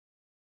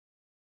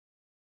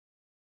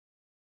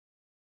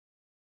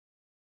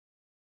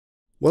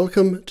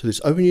Welcome to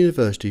this Open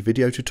University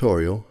video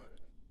tutorial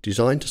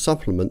designed to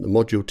supplement the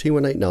module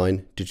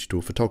T189 Digital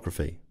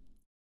Photography.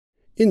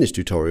 In this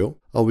tutorial,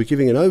 I'll be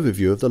giving an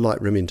overview of the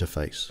Lightroom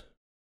interface.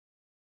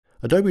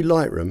 Adobe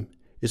Lightroom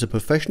is a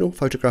professional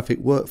photographic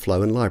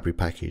workflow and library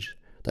package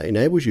that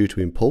enables you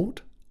to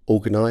import,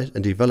 organize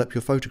and develop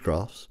your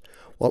photographs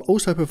while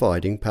also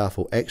providing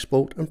powerful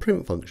export and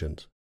print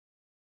functions.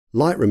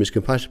 Lightroom is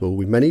compatible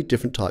with many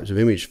different types of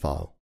image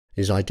file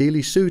and is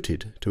ideally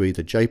suited to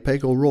either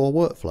JPEG or RAW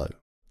workflow.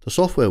 The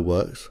software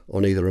works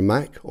on either a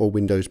Mac or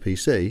Windows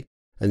PC,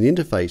 and the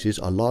interfaces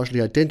are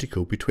largely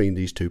identical between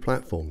these two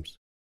platforms.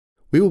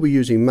 We will be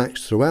using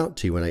Macs throughout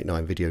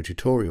T189 video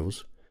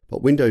tutorials,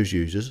 but Windows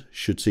users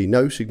should see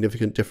no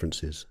significant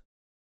differences.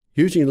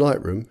 Using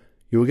Lightroom,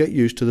 you will get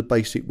used to the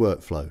basic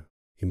workflow.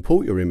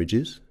 Import your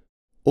images,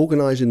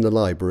 organize in the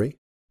library,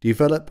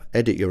 develop,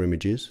 edit your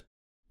images,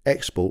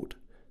 export,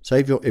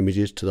 save your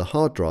images to the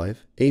hard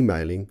drive,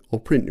 emailing or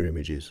print your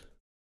images.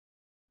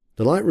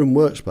 The Lightroom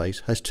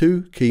workspace has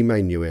two key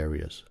menu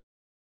areas.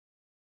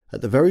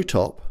 At the very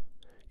top,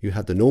 you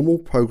have the normal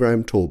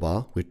program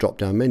toolbar with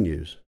drop-down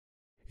menus.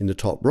 In the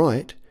top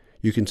right,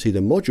 you can see the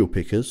module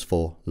pickers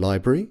for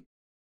Library,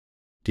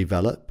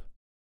 Develop,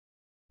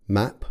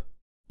 Map,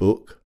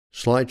 Book,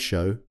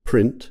 Slideshow,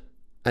 Print,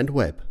 and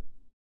Web.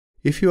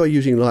 If you are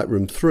using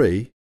Lightroom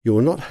 3, you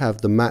will not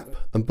have the Map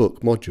and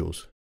Book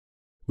modules.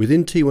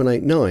 Within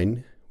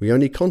T189, we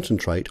only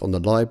concentrate on the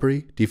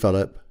Library,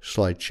 Develop,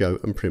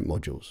 Slideshow and Print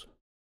modules.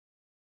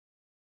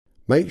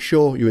 Make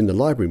sure you're in the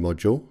Library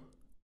module.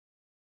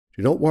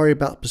 Do not worry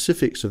about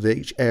specifics of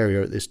each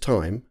area at this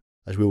time,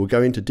 as we will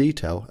go into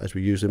detail as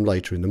we use them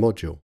later in the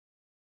module.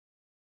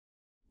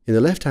 In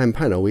the left-hand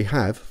panel we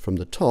have, from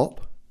the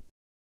top,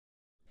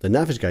 the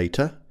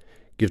navigator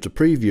gives a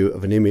preview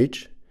of an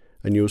image,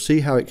 and you'll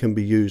see how it can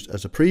be used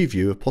as a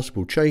preview of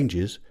possible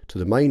changes to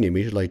the main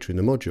image later in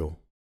the module.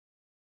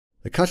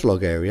 The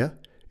catalogue area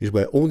is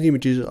where all the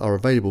images are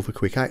available for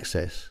quick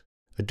access.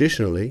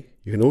 Additionally,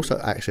 you can also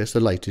access the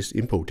latest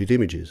imported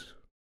images.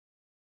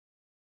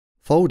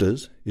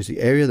 Folders is the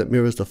area that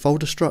mirrors the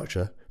folder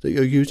structure that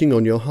you're using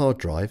on your hard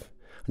drive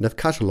and have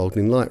catalogued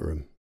in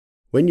Lightroom.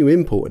 When you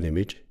import an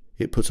image,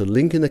 it puts a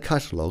link in the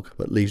catalogue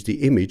but leaves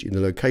the image in the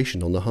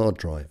location on the hard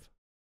drive.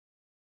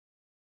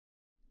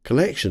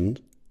 Collections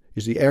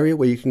is the area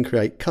where you can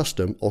create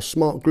custom or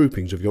smart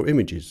groupings of your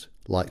images,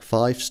 like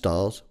 5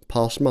 stars,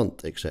 past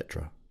month,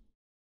 etc.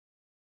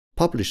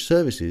 Published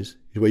services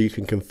is where you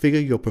can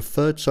configure your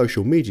preferred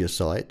social media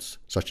sites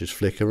such as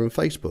Flickr and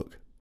Facebook.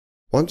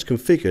 Once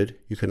configured,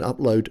 you can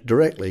upload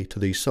directly to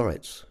these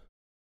sites.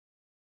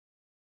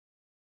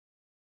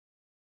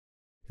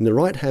 In the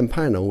right-hand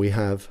panel we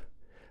have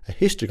a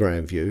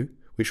histogram view,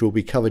 which will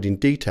be covered in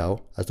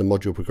detail as the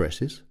module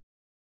progresses.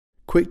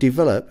 Quick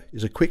Develop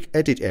is a quick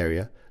edit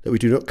area that we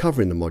do not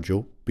cover in the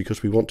module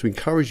because we want to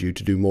encourage you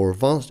to do more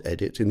advanced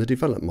edits in the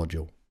Develop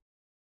module.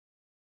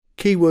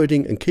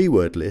 Keywording and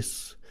keyword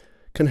lists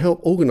can help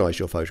organize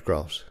your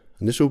photographs,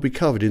 and this will be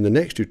covered in the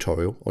next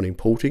tutorial on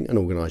importing and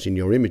organizing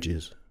your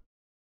images.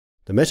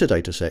 The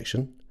metadata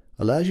section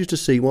allows you to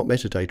see what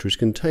metadata is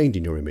contained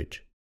in your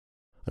image,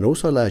 and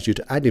also allows you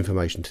to add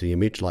information to the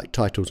image like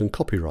titles and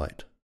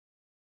copyright.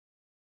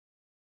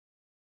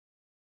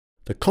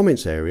 The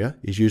comments area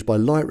is used by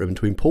Lightroom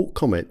to import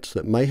comments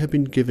that may have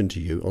been given to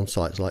you on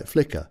sites like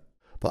Flickr,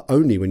 but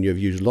only when you have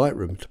used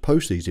Lightroom to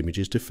post these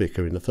images to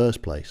Flickr in the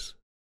first place.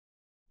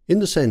 In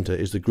the center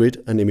is the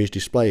grid and image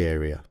display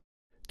area.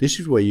 This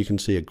is where you can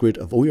see a grid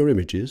of all your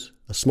images,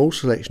 a small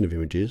selection of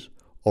images,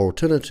 or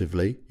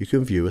alternatively you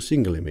can view a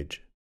single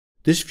image.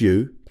 This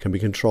view can be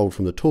controlled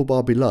from the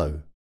toolbar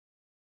below,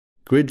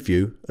 Grid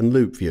View and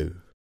Loop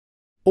View.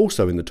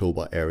 Also in the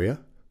toolbar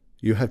area,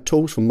 you have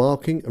tools for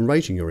marking and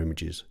rating your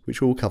images,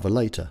 which we will cover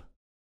later.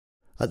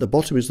 At the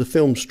bottom is the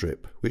film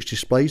strip, which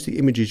displays the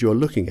images you are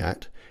looking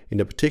at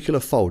in a particular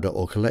folder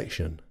or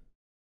collection.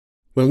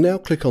 We'll now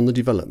click on the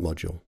Develop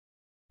module.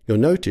 You'll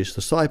notice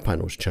the side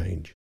panels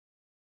change.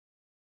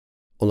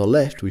 On the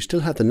left we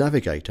still have the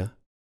navigator,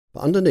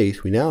 but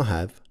underneath we now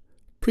have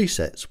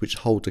presets, which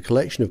hold a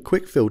collection of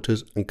quick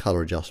filters and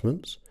colour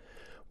adjustments.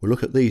 We'll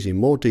look at these in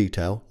more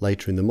detail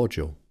later in the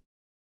module.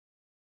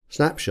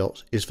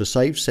 Snapshots is for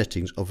saved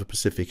settings of a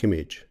specific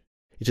image.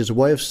 It is a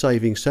way of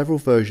saving several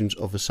versions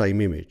of the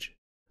same image.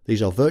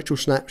 These are virtual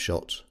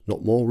snapshots,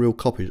 not more real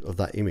copies of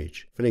that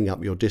image, filling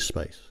up your disk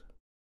space.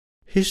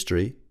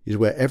 History is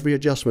where every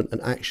adjustment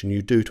and action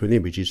you do to an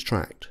image is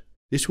tracked.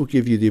 This will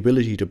give you the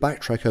ability to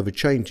backtrack over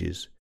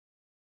changes.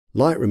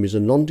 Lightroom is a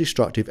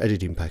non-destructive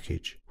editing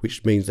package,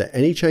 which means that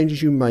any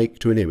changes you make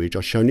to an image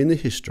are shown in the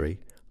history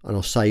and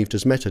are saved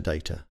as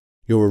metadata.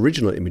 Your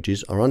original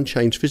images are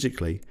unchanged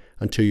physically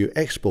until you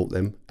export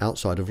them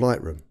outside of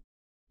Lightroom.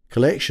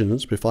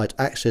 Collections provide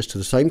access to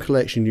the same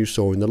collection you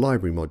saw in the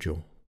Library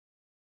module.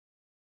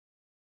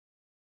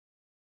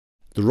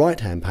 The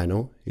right-hand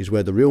panel is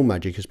where the real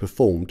magic is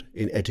performed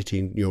in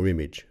editing your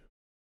image.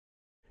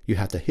 You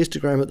have the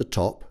histogram at the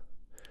top,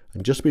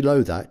 and just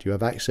below that you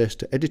have access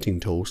to editing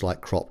tools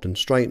like Cropped and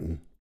Straighten.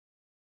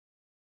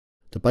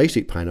 The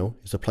Basic panel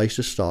is a place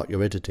to start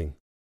your editing.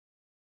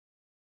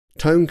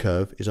 Tone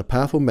curve is a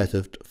powerful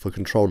method for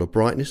control of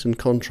brightness and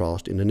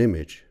contrast in an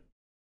image.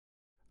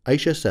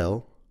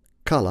 HSL,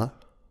 Colour,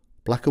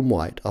 Black and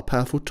White are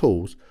powerful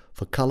tools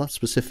for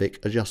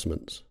colour-specific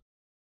adjustments.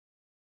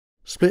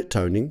 Split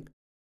toning,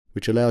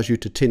 which allows you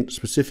to tint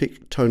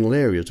specific tonal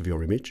areas of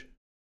your image.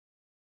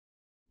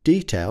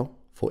 Detail,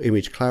 for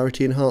image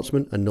clarity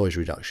enhancement and noise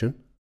reduction.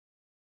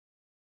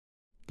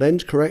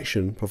 Lens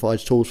correction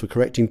provides tools for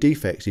correcting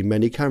defects in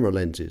many camera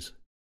lenses.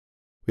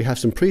 We have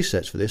some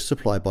presets for this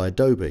supplied by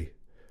Adobe.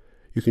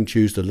 You can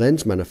choose the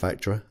lens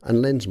manufacturer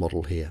and lens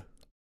model here.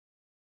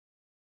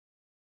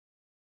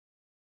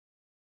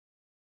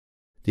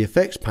 The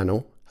Effects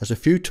panel has a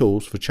few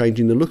tools for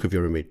changing the look of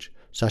your image,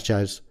 such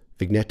as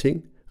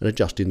vignetting and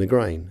adjusting the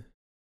grain.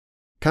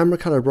 Camera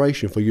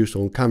calibration for use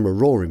on camera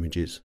raw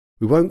images.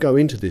 We won't go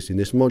into this in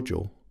this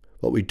module,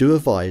 but we do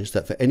advise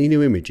that for any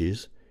new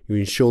images, you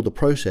ensure the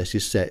process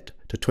is set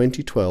to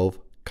 2012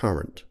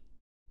 current.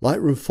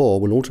 Lightroom 4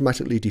 will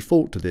automatically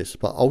default to this,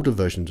 but older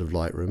versions of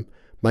Lightroom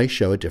may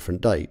show a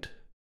different date.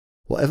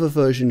 Whatever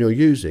version you're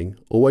using,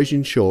 always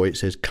ensure it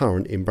says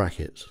current in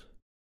brackets.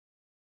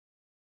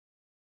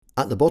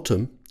 At the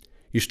bottom,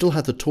 you still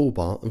have the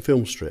toolbar and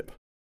film strip.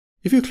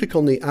 If you click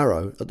on the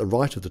arrow at the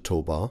right of the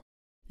toolbar,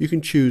 you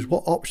can choose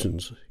what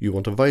options you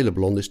want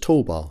available on this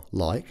toolbar,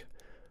 like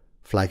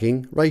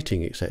flagging,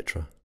 rating,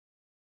 etc.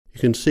 You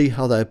can see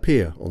how they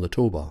appear on the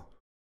toolbar.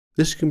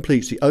 This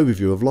completes the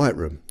overview of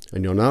Lightroom,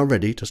 and you're now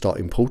ready to start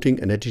importing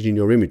and editing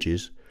your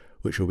images,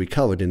 which will be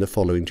covered in the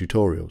following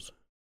tutorials.